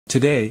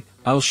Today,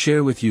 I'll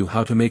share with you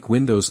how to make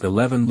Windows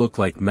 11 look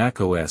like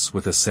macOS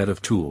with a set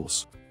of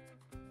tools.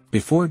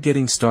 Before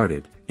getting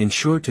started,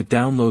 ensure to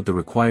download the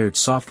required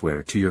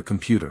software to your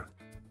computer.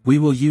 We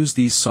will use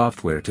these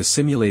software to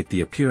simulate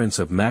the appearance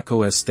of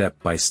macOS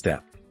step by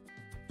step.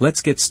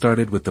 Let's get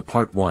started with the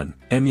part 1,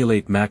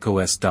 emulate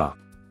macOS dock.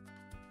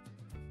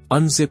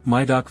 Unzip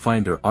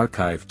MyDockFinder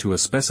archive to a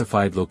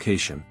specified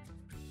location.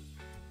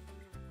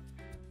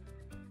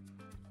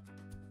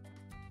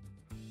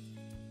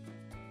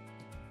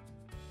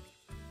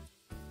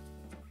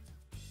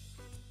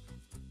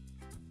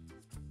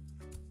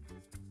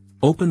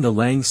 Open the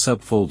Lang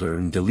subfolder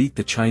and delete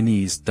the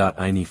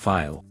Chinese.ini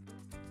file.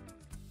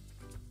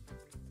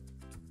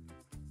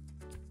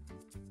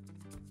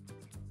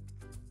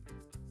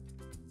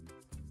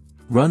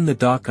 Run the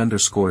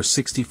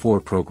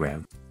dock_64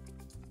 program.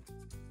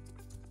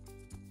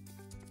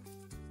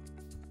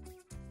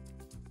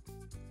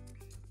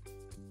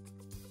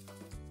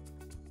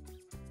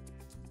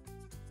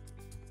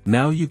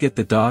 Now you get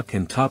the dock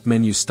and top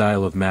menu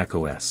style of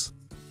macOS.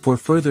 For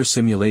further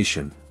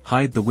simulation,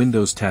 hide the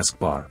Windows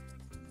taskbar.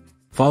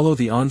 Follow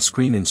the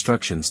on-screen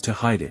instructions to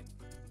hide it.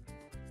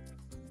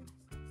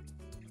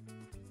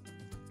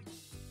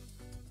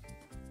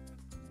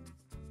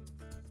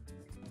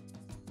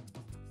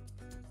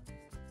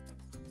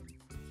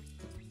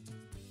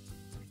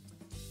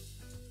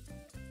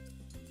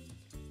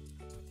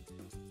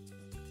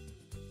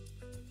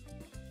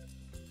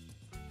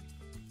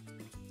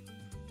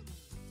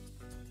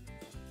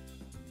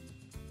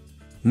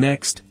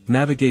 Next,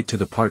 navigate to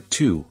the Part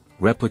 2,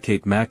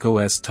 Replicate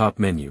macOS top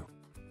menu.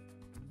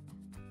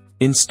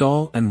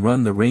 Install and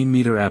run the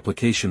Rainmeter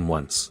application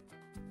once.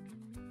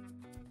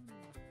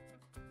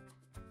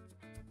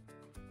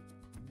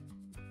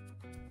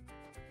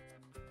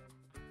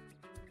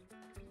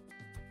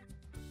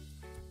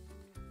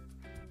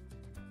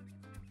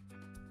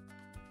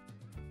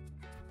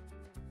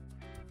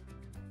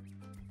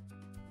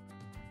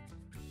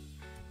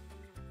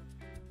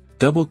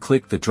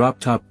 Double-click the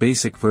Droptop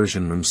basic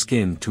version from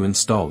skin to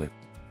install it.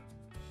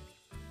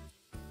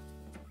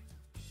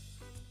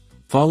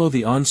 Follow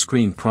the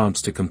on-screen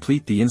prompts to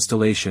complete the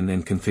installation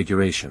and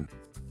configuration.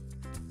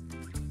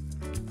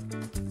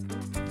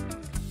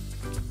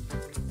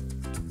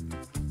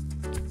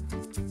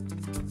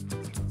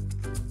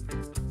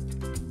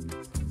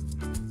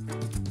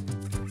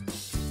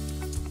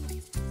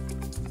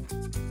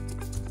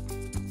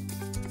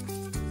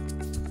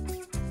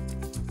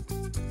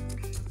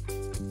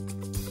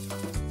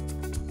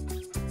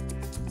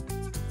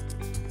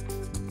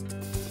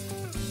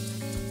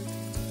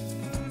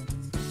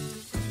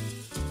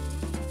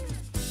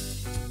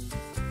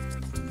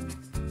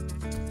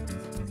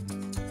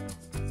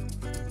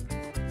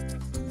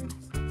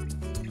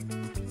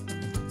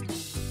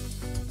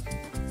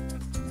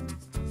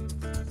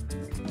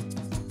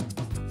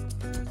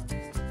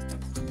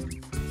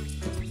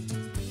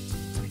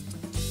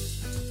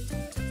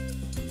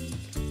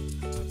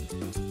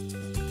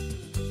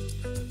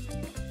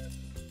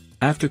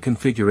 After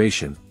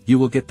configuration, you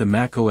will get the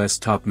macOS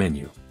top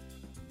menu.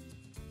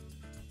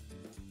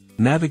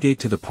 Navigate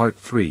to the Part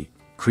 3,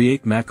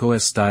 Create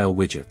macOS-style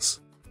widgets.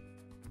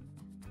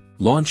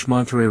 Launch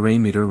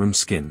MontereyRainmeter from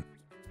skin.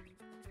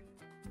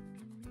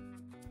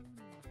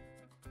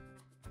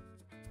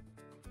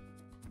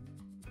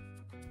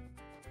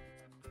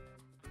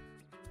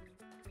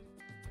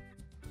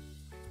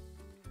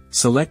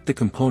 Select the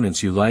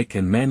components you like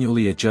and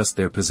manually adjust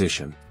their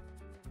position.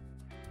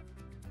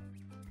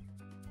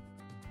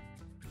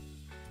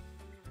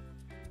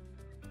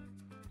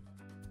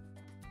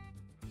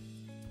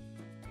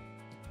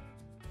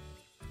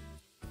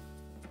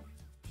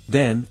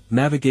 Then,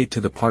 navigate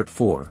to the Part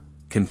 4,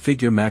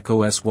 Configure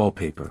macOS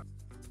Wallpaper.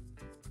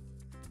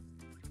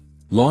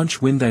 Launch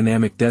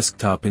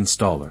WinDynamicDesktop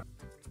installer.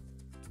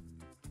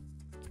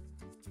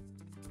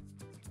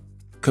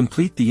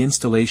 Complete the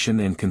installation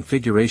and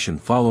configuration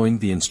following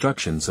the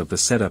instructions of the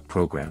setup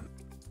program.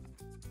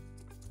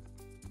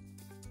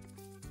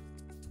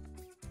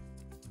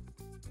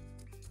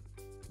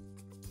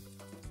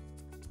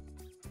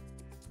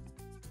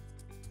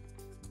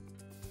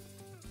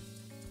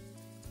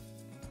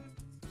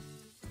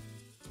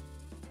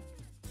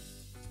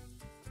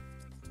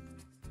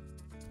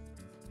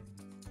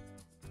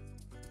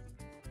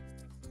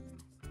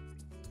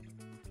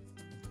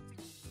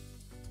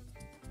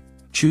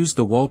 Choose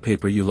the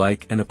wallpaper you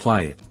like and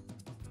apply it.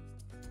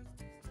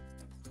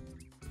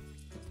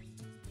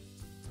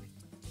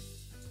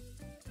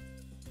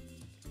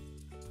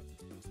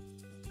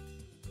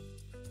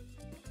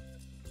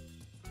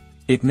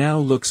 It now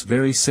looks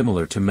very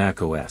similar to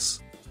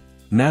macOS.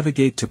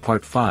 Navigate to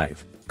Part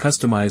 5,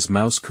 Customize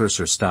mouse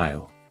cursor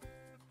style.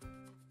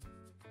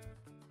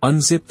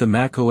 Unzip the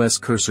macOS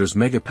Cursors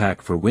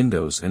Megapack for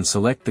Windows and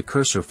select the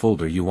cursor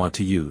folder you want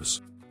to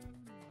use.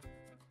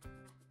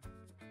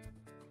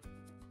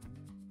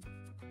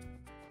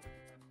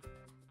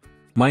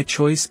 My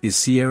choice is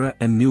Sierra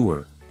and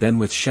Newer, then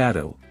with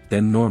Shadow,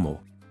 then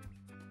Normal.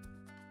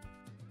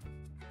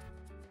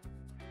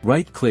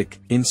 Right-click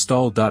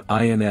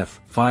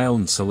Install.inf file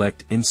and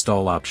select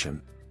Install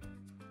option.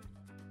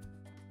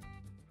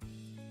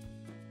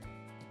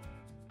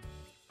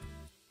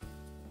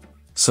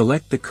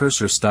 Select the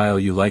cursor style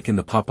you like in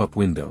the pop-up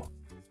window.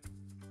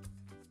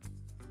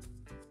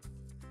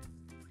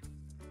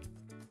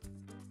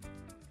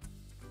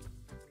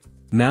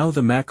 Now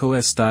the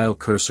macOS-style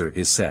cursor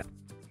is set.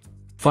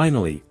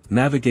 Finally,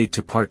 navigate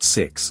to Part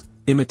 6,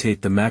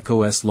 Imitate the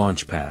macOS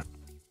Launchpad.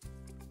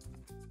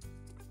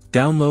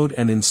 Download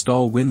and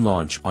install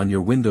WinLaunch on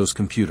your Windows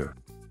computer.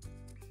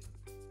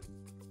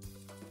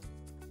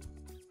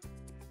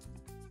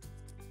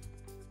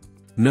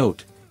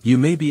 Note, you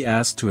may be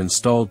asked to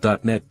install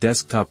 .NET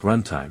Desktop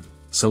Runtime.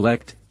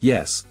 Select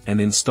Yes,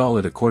 and install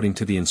it according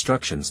to the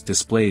instructions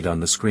displayed on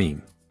the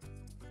screen.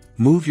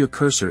 Move your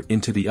cursor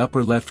into the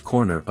upper left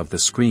corner of the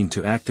screen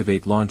to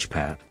activate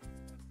Launchpad.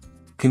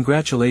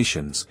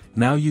 Congratulations,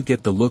 now you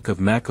get the look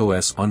of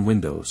macOS on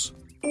Windows.